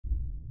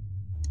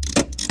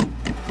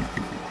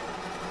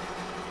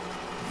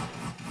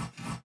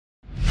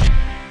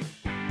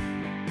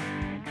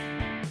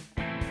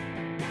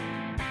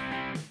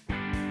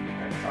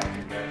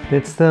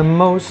It's the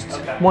most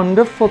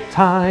wonderful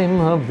time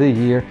of the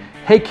year.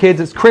 Hey kids,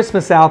 it's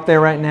Christmas out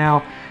there right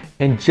now,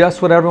 and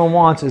just what everyone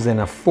wants is an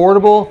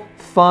affordable,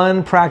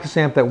 fun practice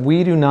amp that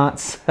we do not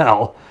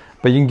sell,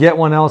 but you can get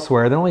one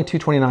elsewhere. They're only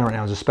 $229 right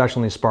now, it's a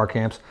special in these Spark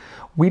amps.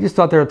 We just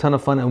thought they were a ton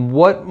of fun, and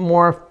what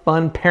more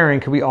fun pairing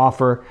could we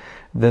offer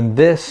than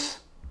this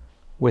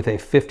with a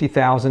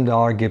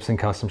 $50,000 Gibson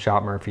Custom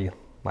Shop Murphy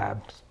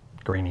Labs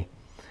Greeny.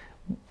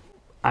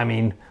 I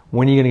mean,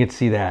 when are you gonna get to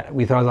see that?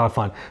 We thought it was a lot of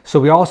fun. So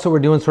we also were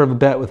doing sort of a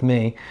bet with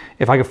me,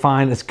 if I could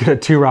find as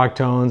good 2-rock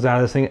tones out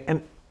of this thing.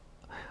 And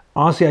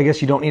honestly, I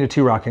guess you don't need a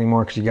 2-rock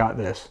anymore because you got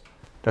this.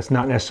 That's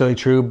not necessarily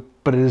true,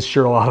 but it is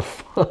sure a lot of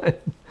fun.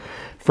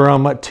 For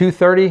what,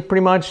 $230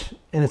 pretty much,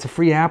 and it's a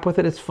free app with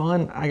it. It's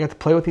fun. I got to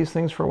play with these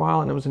things for a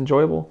while, and it was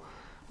enjoyable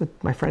with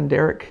my friend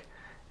Derek,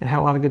 and had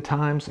a lot of good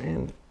times.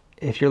 And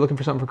if you're looking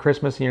for something for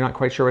Christmas and you're not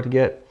quite sure what to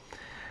get,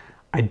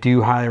 I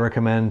do highly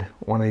recommend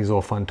one of these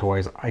little fun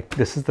toys.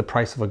 This is the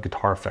price of a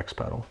guitar effects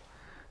pedal.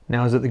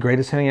 Now, is it the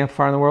greatest sounding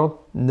amplifier in the world?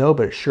 No,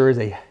 but it sure is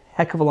a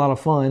heck of a lot of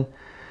fun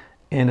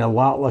and a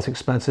lot less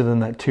expensive than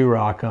that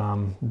 2-rock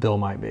bill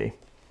might be.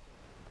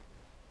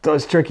 So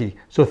it's tricky.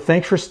 So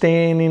thanks for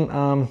staying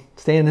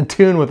in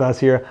tune with us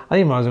here. I don't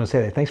even know what I was going to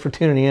say that. Thanks for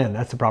tuning in.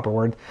 That's the proper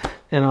word.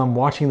 And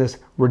watching this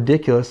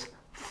ridiculous,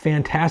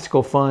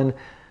 fantastical, fun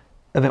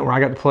event where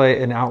I got to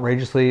play an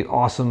outrageously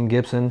awesome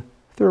Gibson.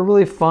 They're a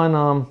really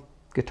fun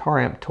guitar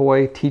amp,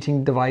 toy,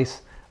 teaching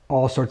device,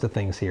 all sorts of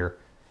things here.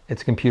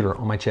 It's a computer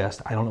on my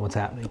chest. I don't know what's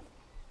happening.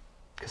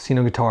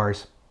 Casino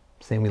Guitars,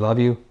 saying we love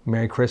you.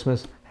 Merry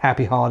Christmas.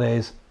 Happy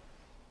holidays.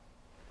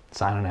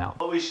 Signing out.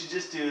 What we should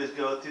just do is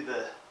go through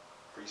the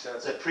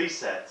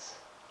presets.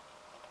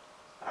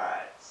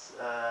 Alright,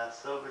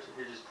 silver,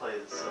 here just play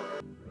the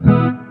silver.